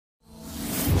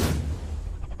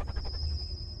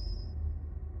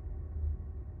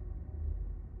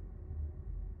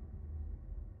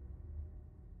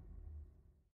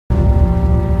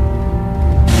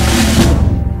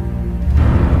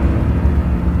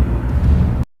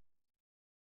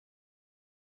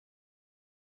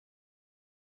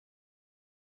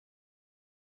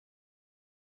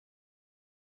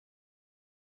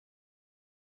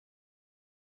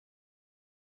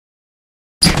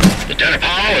Lieutenant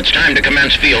Powell, it's time to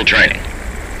commence field training.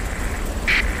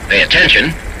 Pay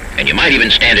attention, and you might even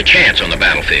stand a chance on the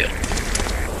battlefield.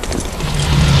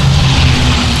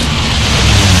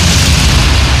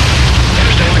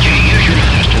 First, I want you to use your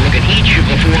mouse to look at each of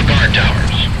the 4 guard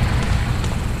towers.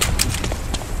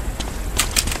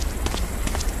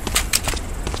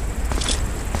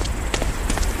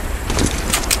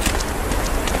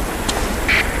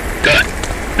 Good.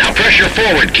 Now press your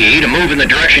forward key to move in the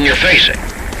direction you're facing.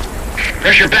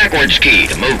 Press your backwards key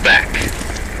to move back.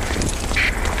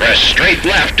 Press strafe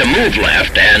left to move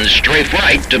left and strafe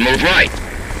right to move right.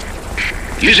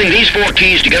 Using these 4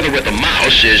 keys together with the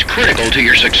mouse is critical to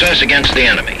your success against the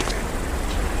enemy.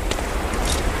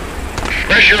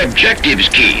 Press your objectives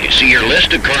key to see your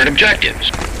list of current objectives.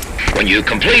 When you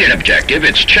complete an objective,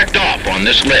 it's checked off on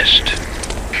this list.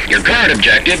 Your current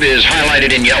objective is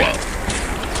highlighted in yellow.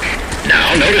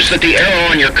 Now notice that the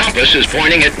arrow on your compass is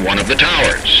pointing at one of the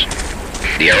towers.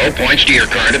 The arrow points to your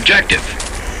current objective.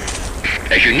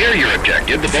 As you near your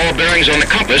objective, the ball bearings on the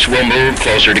compass will move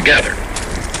closer together.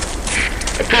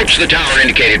 Approach the tower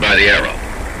indicated by the arrow.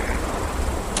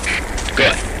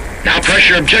 Good. Now press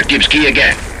your objectives key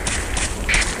again.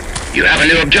 You have a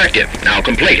new objective. Now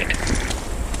complete it.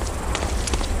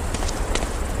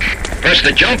 Press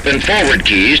the jump and forward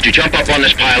keys to jump up on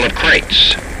this pile of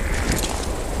crates.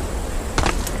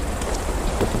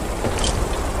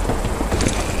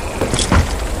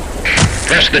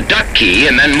 Press the duck key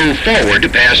and then move forward to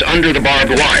pass under the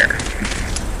barbed wire.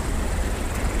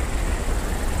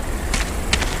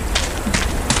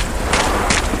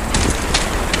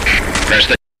 Press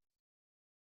the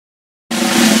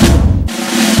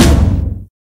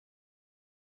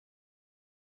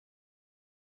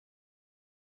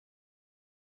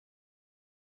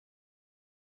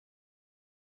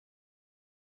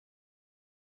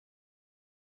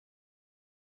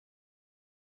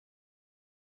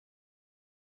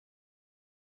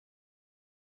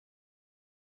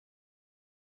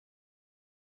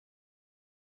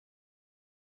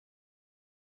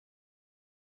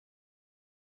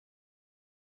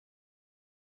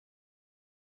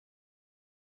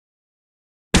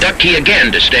duck key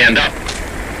again to stand up.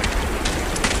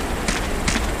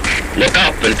 Look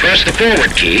up and press the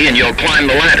forward key and you'll climb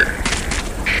the ladder.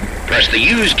 Press the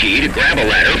use key to grab a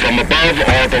ladder from above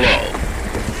or below.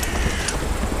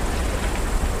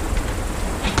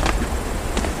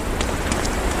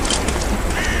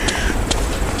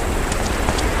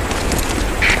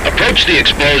 Approach the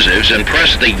explosives and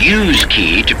press the use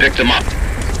key to pick them up.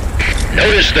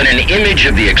 Notice that an image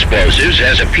of the explosives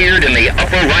has appeared in the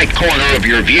upper right corner of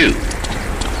your view.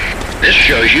 This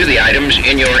shows you the items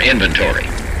in your inventory.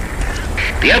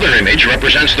 The other image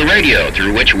represents the radio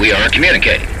through which we are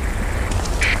communicating.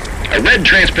 A red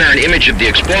transparent image of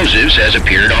the explosives has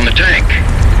appeared on the tank.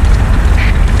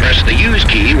 Press the use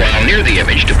key while near the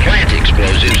image to plant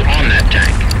explosives on that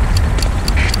tank.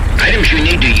 Items you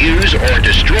need to use or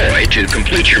destroy to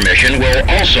complete your mission will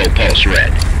also pulse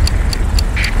red.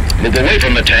 Move away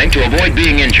from the tank to avoid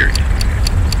being injured.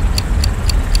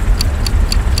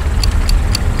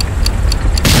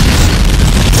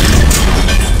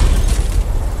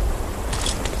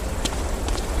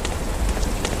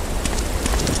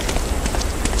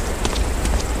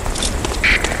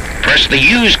 Press the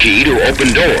use key to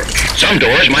open doors. Some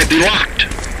doors might be locked.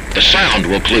 The sound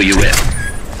will clue you in.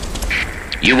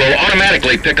 You will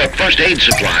automatically pick up first aid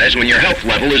supplies when your health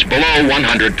level is below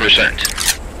 100%.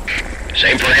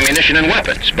 Same for ammunition and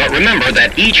weapons, but remember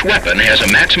that each weapon has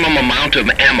a maximum amount of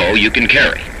ammo you can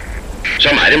carry.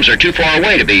 Some items are too far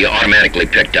away to be automatically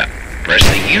picked up. Press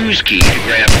the use key to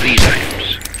grab these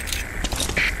items.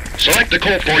 Select the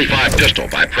Colt 45 pistol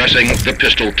by pressing the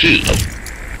pistol key.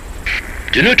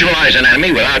 To neutralize an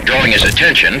enemy without drawing his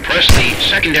attention, press the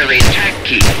secondary attack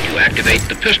key to activate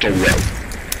the pistol whip.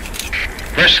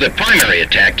 Press the primary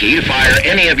attack key to fire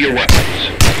any of your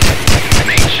weapons.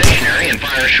 Remain stationary and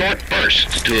fire short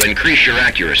bursts to increase your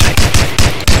accuracy.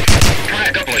 Try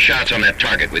a couple of shots on that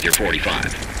target with your 45.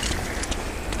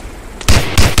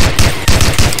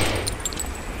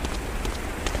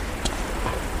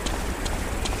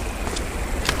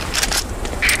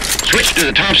 Switch to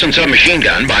the Thompson submachine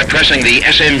gun by pressing the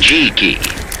SMG key.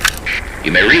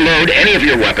 You may reload any of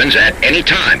your weapons at any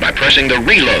time by pressing the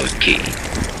reload key.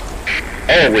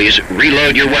 Always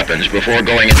reload your weapons before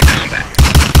going into combat.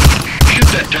 Shoot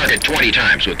that target 20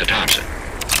 times with the Thompson.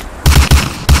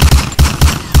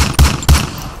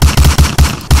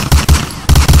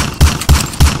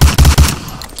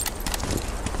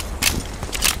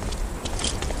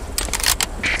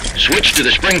 Switch to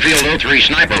the Springfield 03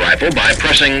 sniper rifle by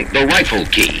pressing the rifle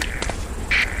key.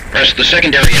 Press the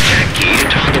secondary attack key to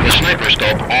toggle the sniper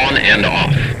scope on and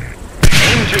off.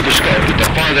 Aim through the scope at the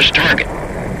farthest target.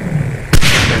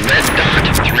 Hit the red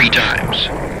dot 3 times.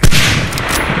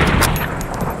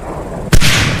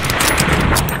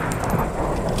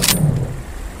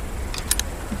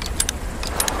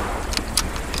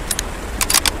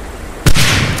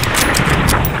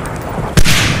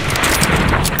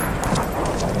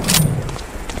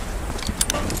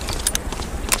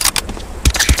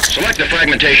 Select the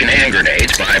fragmentation hand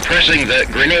grenades by pressing the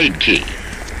grenade key.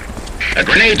 A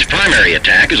grenade's primary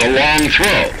attack is a long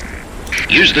throw.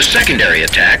 Use the secondary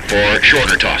attack for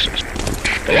shorter tosses.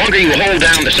 The longer you hold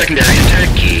down the secondary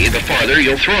attack key, the farther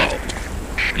you'll throw.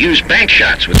 Use bank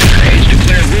shots with the grenades to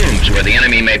clear rooms where the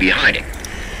enemy may be hiding.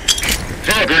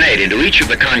 Throw a grenade into each of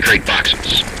the concrete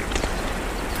boxes.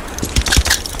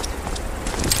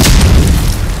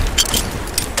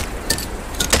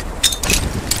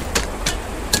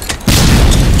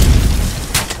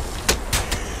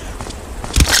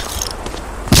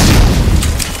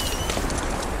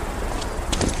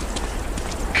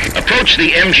 Approach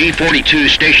the MG42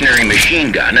 stationary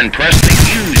machine gun and press the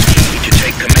use key to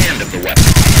take command of the weapon.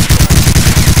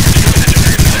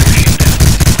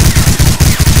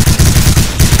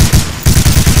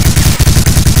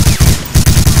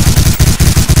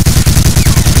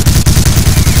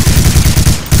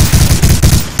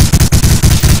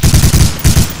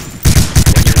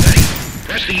 When you're ready,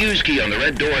 press the use key on the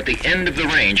red door at the end of the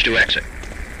range to exit.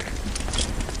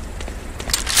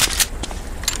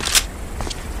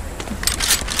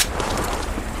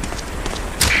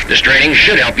 This training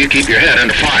should help you keep your head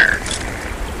under fire.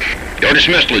 You're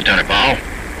dismissed, Lieutenant Powell.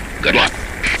 Good luck.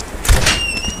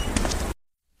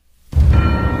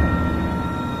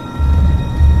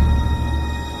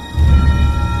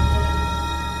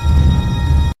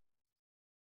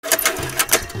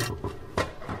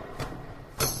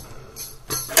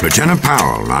 Lieutenant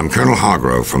Powell, I'm Colonel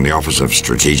Hargrove from the Office of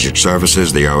Strategic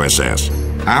Services, the OSS.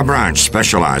 Our branch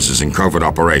specializes in covert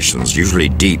operations, usually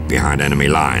deep behind enemy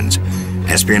lines.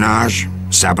 Espionage,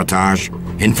 sabotage,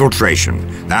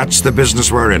 infiltration. That's the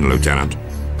business we're in, Lieutenant.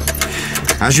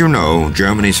 As you know,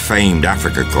 Germany's famed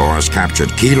Africa Corps has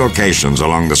captured key locations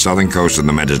along the southern coast of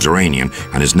the Mediterranean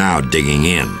and is now digging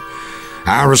in.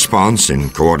 Our response,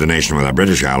 in coordination with our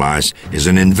British allies, is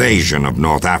an invasion of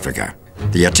North Africa.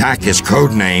 The attack is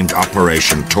codenamed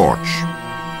Operation Torch.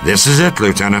 This is it,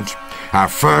 Lieutenant. Our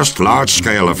first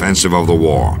large-scale offensive of the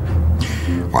war.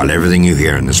 While everything you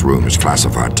hear in this room is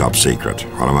classified top secret,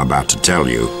 what I'm about to tell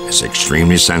you is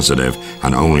extremely sensitive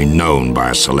and only known by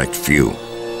a select few.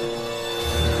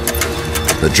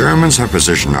 The Germans have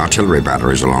positioned artillery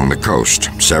batteries along the coast,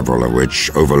 several of which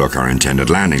overlook our intended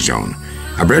landing zone.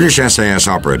 A British SAS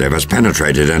operative has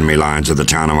penetrated enemy lines at the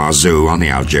town of Arzou on the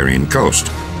Algerian coast.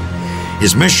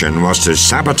 His mission was to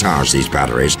sabotage these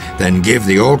batteries, then give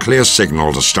the all-clear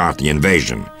signal to start the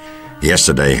invasion.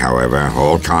 Yesterday, however,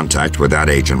 all contact with that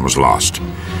agent was lost.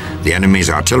 The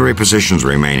enemy's artillery positions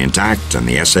remain intact, and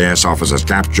the SAS officer's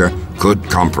capture could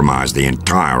compromise the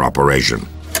entire operation.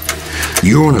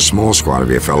 You and a small squad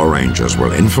of your fellow Rangers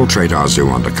will infiltrate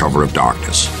Arzou under cover of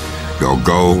darkness. Your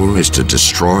goal is to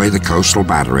destroy the coastal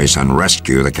batteries and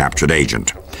rescue the captured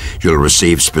agent. You'll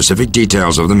receive specific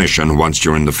details of the mission once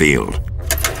you're in the field.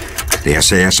 The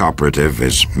SAS operative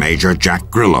is Major Jack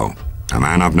Grillo, a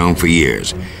man I've known for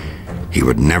years. He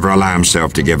would never allow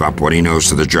himself to give up what he knows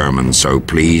to the Germans, so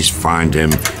please find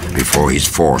him before he's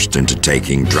forced into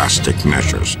taking drastic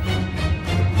measures.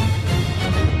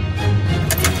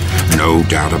 No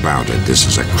doubt about it, this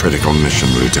is a critical mission,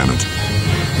 Lieutenant.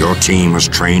 Your team has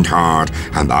trained hard,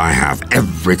 and I have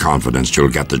every confidence you'll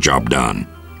get the job done.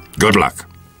 Good luck.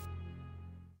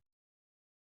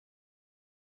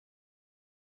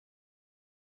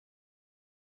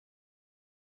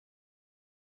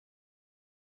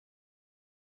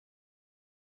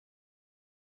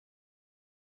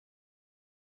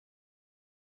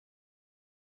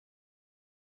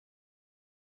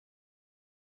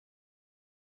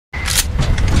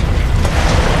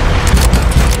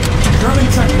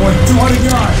 Checkpoint, 200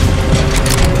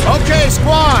 yards. Okay,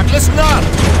 squad, listen up.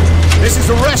 This is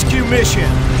a rescue mission,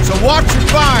 so watch your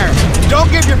fire.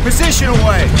 Don't give your position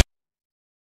away.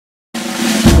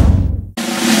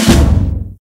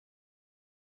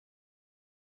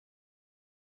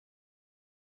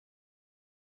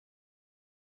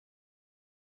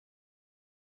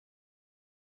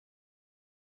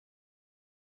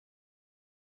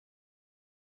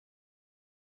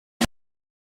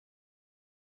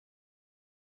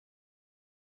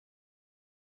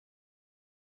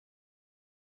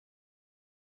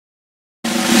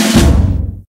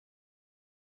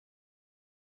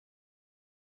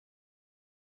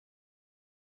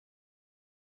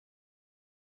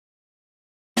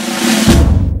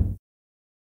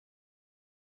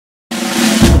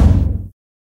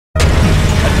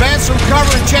 Get some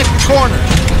cover and check the corners.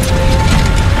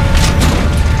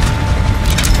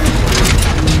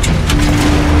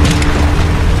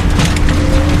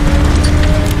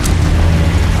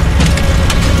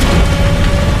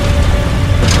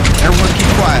 Everyone keep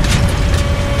quiet.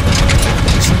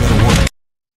 This better work.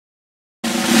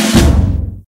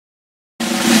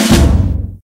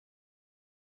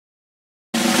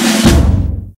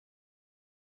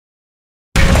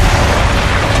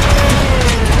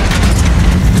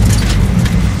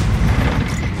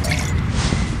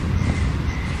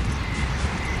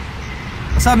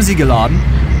 Was haben Sie geladen?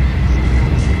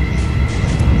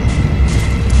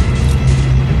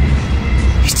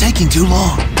 He's taking too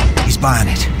long. He's buying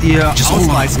it. Ihr Just hold on.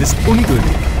 Ausweis ist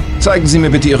ungültig. Zeigen Sie mir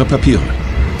bitte Ihre Papiere.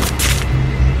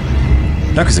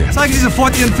 Danke sehr. Zeigen Sie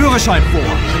sofort Ihren Führerschein vor.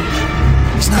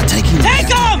 He's not taking it.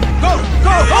 Take him! Go! Go!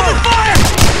 Open fire!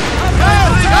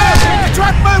 Hey!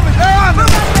 Truck moving! They're on! Move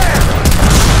up there!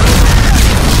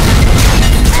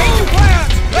 Change your plans!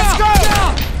 Let's go!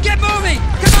 Get moving!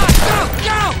 Come on, go,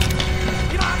 go!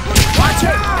 Watch it!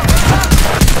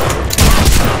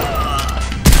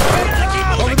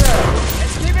 Over there!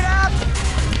 Let's keep it up!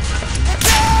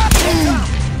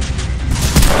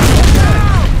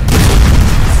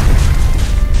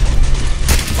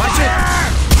 Watch it!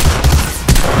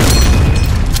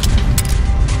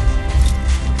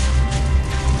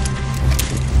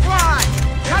 Fly!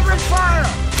 Cover and fire!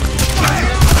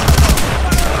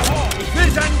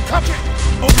 He's uncovered!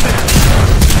 Over there!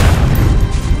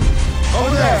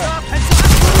 Over there!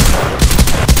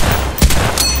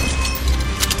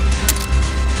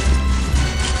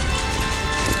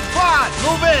 Squad,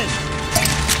 move in!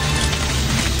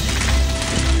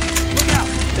 Look out!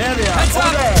 There they are!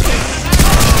 Over there!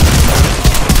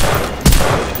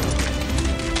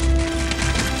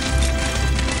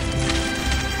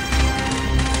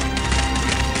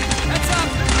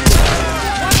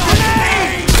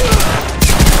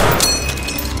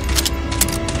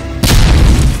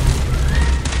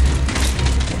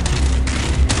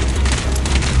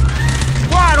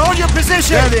 Squad, hold your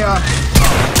position! There they are!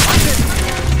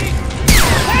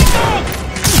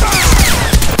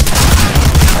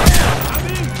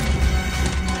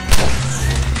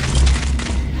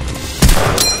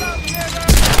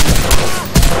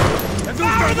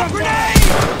 Fire the grenade!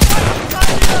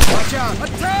 Watch out!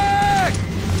 Attack!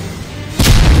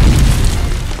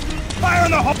 Fire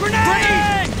on the whole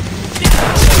grenade!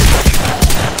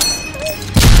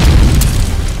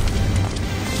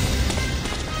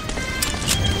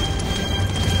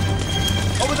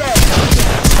 Over there!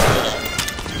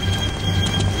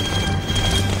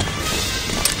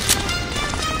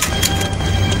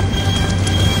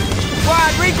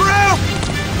 Squad, regroup!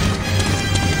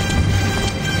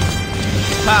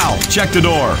 Pow! Check the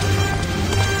door.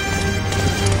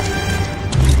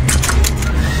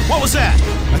 What was that?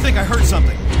 I think I heard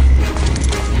something.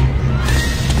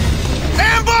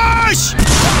 Ambush!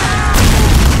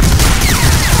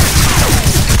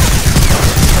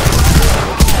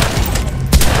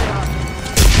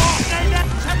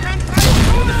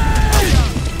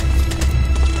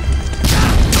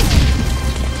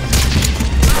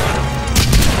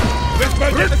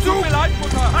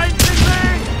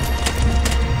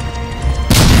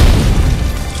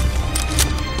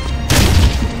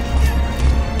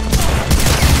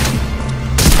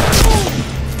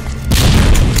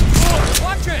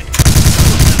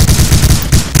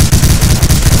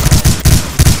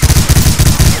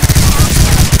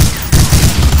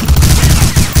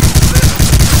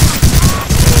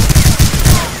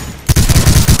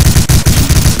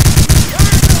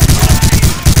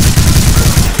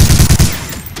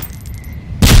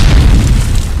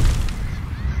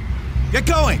 Get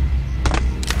going!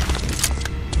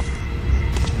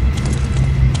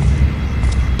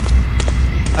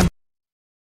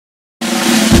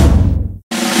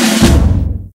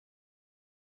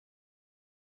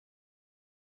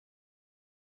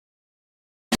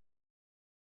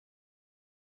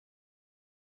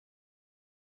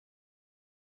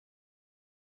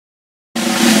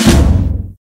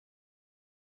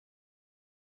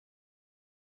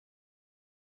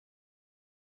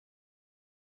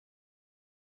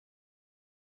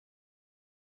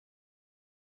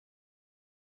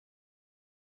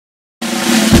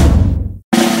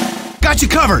 Got you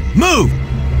covered! Move!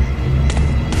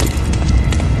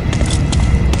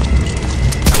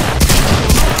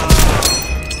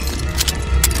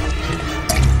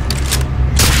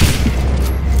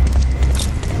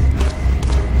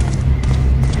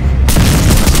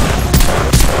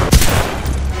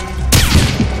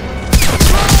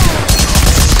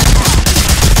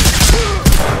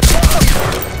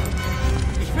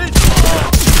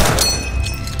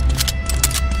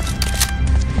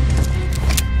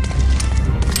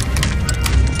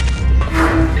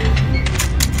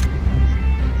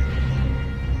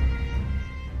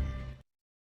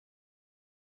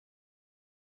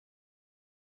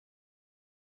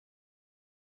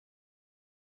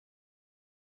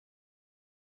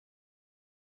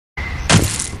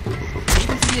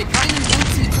 Geben Sie mir keinen Grund,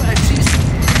 Sie zu erschießen.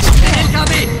 Der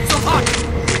LKW, sofort!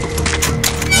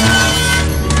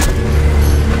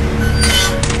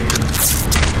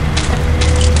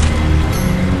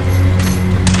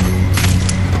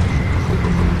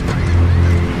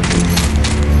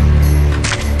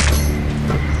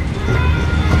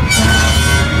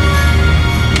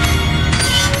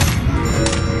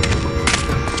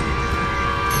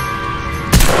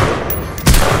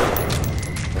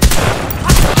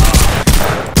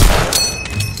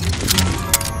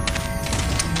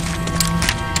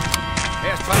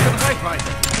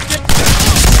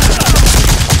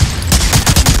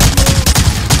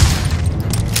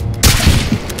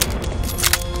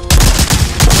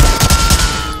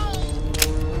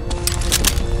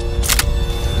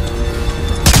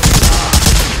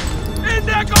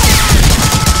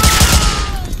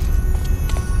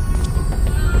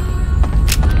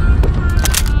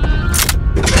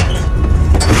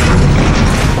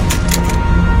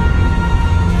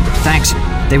 Thanks.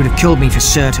 They would have killed me for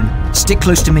certain. Stick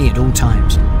close to me at all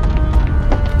times.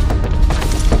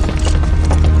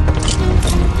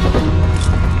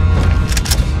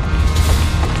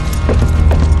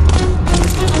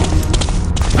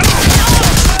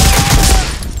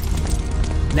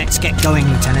 Let's get going,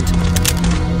 Lieutenant.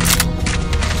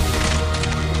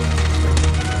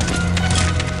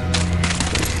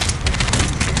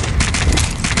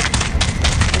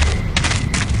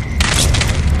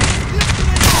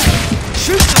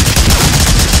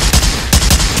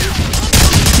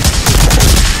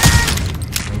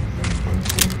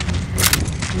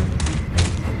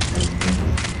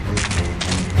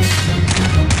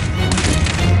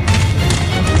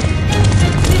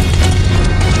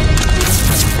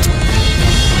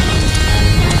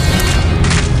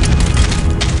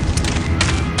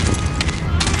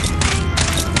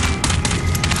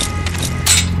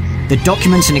 The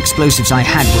documents and explosives I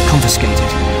had were confiscated.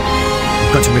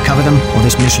 I've got to recover them, or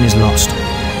this mission is lost.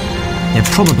 They're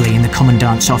probably in the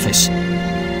Commandant's office.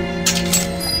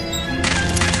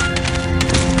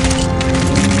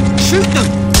 Shoot them!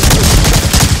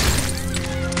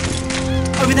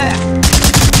 Over there!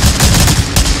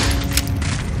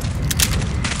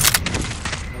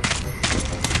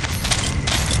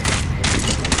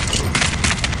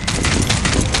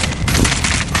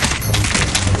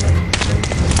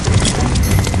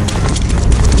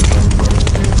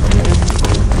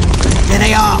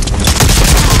 They are!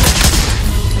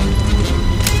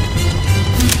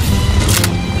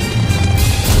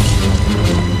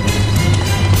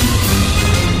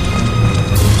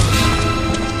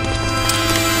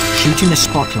 Shooting the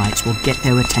spotlights will get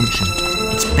their attention.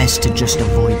 It's best to just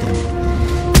avoid them.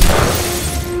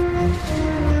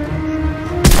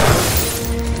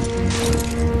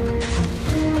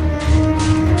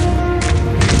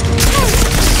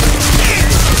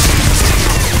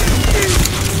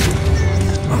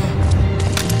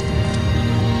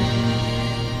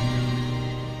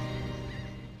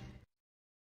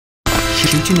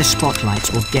 Shooting the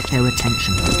spotlights will get their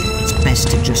attention. It's best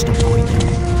to just avoid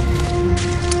them.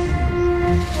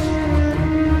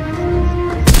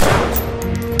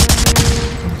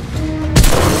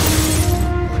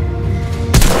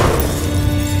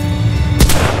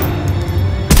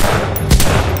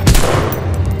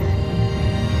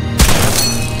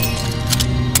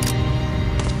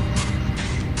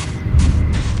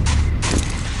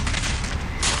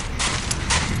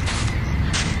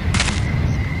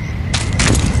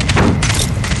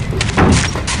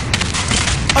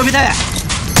 Over there!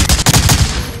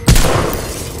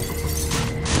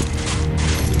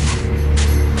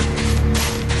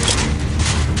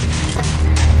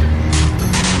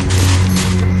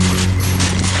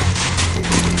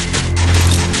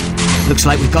 Looks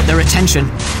like we've got their attention.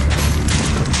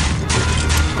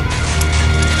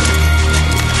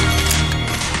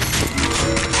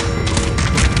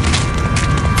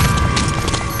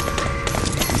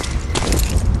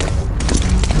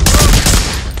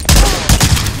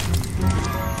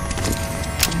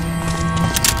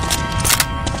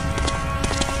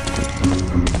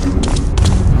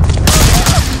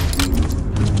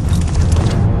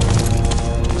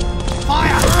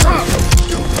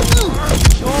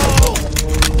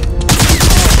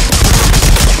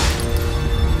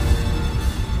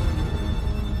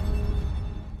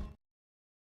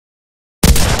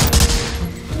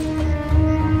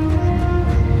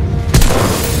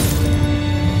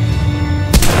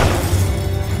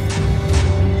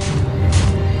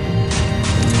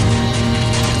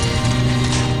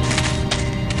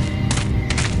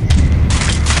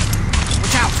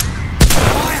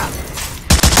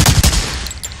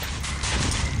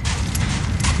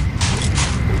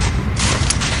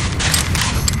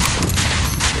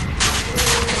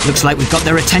 Looks like we've got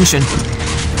their attention.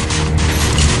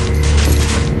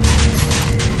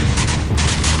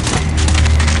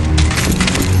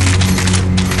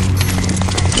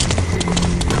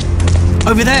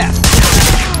 Over there!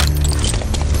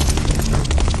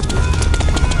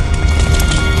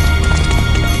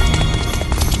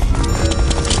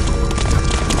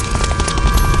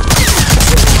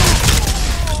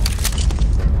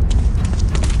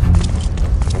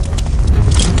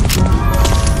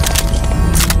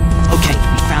 Okay,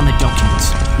 we found the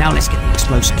documents. Now let's get the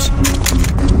explosives.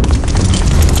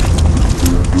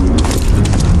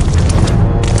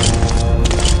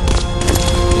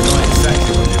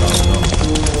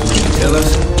 Tell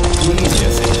us, please,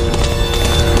 yes,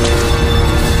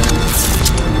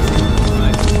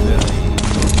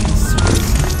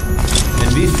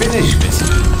 and we finish this.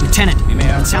 Lieutenant,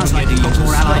 it sounds like we've got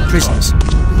more Allied prisoners.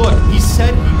 Look, he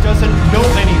said he doesn't know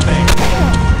anything.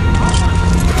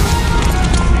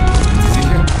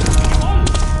 Sicher?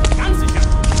 Ganz sicher.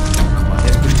 Guck mal, der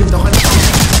ist bestimmt auch ein...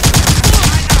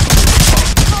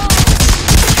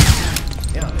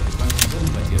 Ja, der ist langsam drin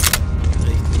bei dir.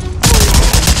 Richtig.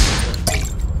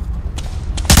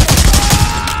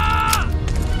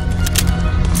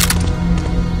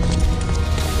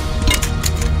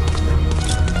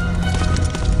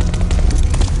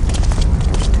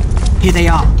 Here they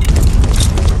are.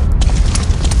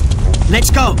 Let's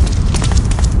go!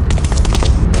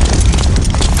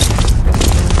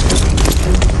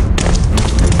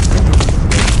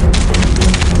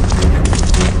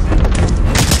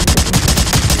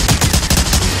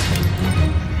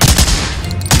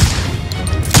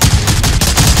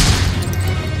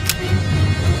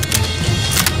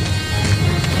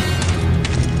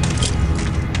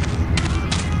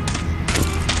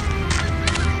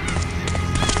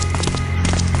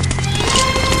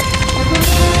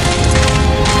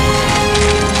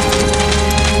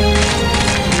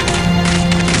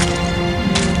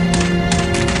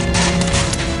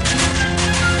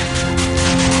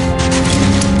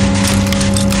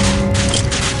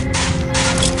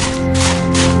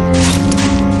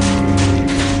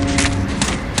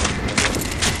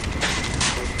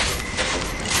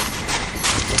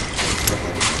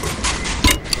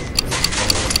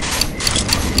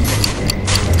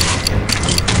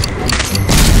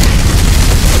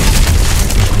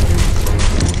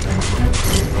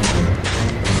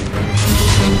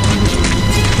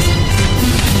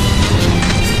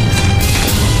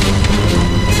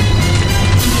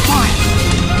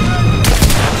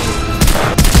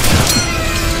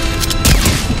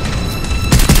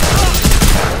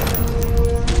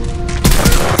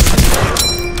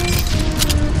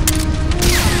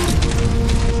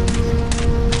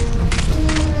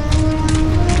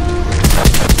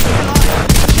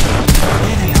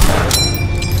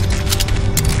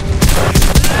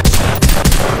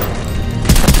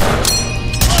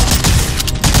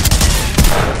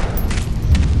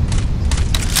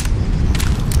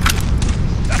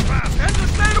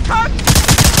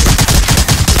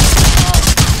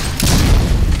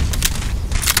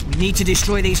 Need to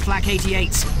destroy these flak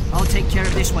 88s. I'll take care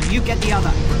of this one. You get the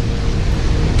other.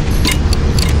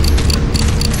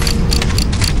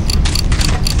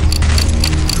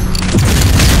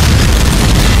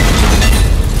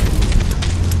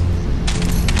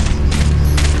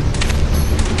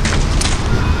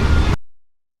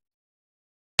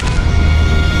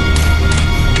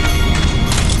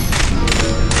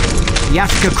 The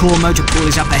Africa Corps motor pool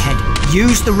is up ahead.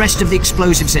 Use the rest of the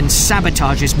explosives and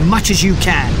sabotage as much as you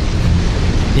can.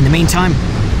 In the meantime,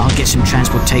 I'll get some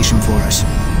transportation for us.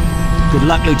 Good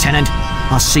luck, Lieutenant.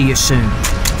 I'll see you soon.